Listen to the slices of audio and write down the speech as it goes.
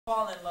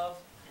fall in love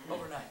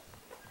overnight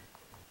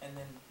and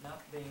then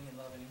not being in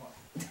love anymore.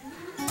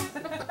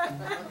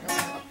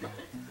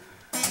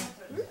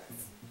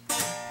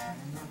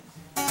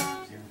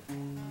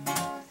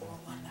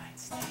 One night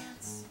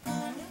stands.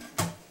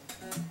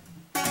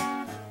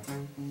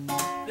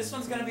 This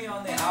one's gonna be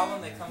on the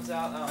album that comes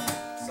out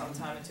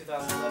sometime in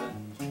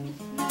 2011.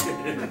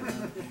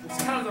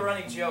 It's kind of the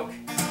running joke.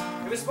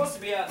 It was supposed to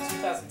be out in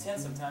 2010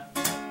 sometime.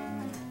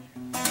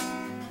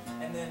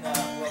 And then,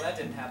 well, that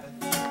didn't happen.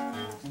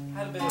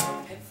 Had a bit of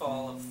a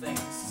pitfall of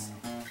things.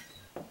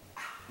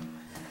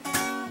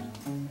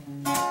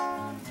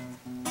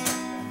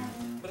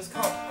 But it's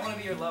called I Want to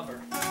Be Your Lover.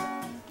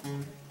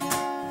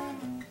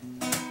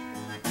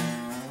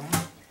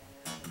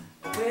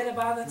 I waited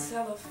by the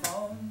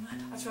telephone.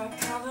 I tried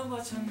calling,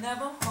 but you're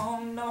never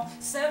home. No,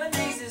 7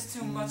 days is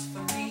too much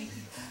for me.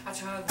 I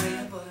tried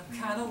waiting, but I'm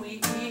kinda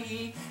weak.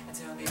 And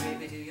tell me,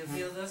 baby, do you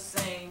feel the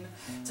same?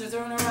 To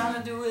turn around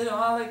and do it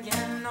all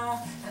again, no.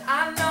 And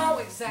I know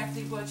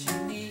exactly what you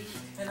need,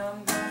 and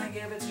I'm gonna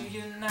give it to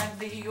you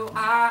nightly. Oh,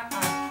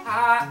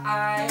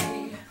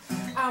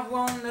 I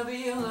wanna be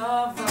your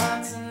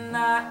lover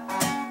tonight.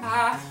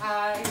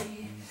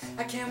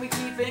 Can we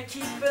keep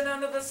it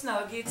under the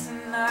snuggie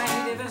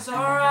tonight? If it's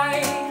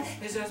alright,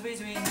 it's just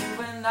between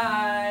you and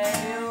I.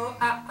 Oh,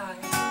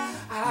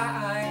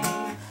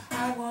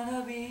 I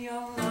wanna be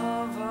your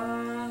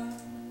lover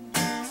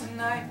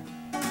tonight.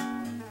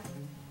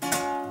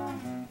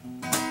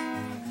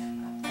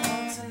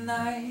 Oh,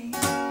 tonight.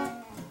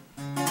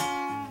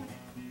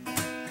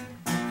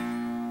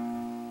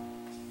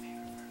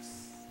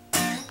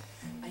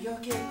 You're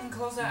getting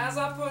closer as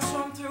I push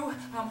on through.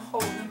 I'm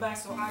holding back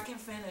so I can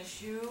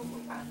finish you.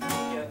 I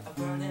know you're a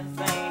burning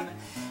flame,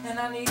 and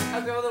I need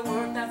a girl to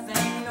work that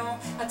thing. No,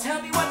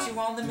 tell me what you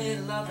want in the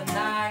middle of the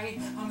night.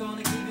 I'm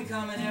gonna keep it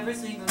coming every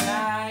single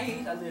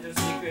night. A little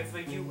secret for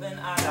you and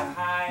I to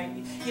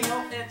hide. You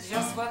know it's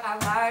just what I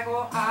like.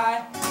 Oh,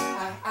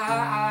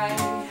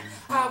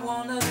 I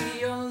wanna be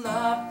your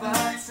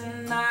lover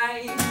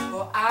tonight.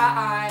 Oh, I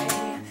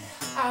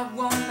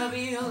wanna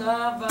be your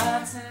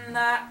lover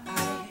tonight.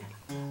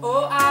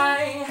 Oh,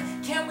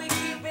 can we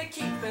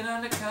keep it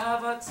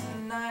undercover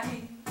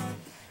tonight?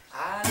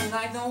 I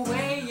like the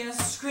way you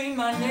scream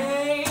my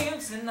name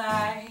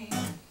tonight.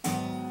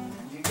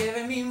 You're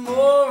giving me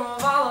more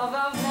of all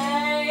of the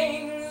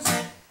things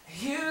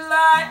you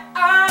like.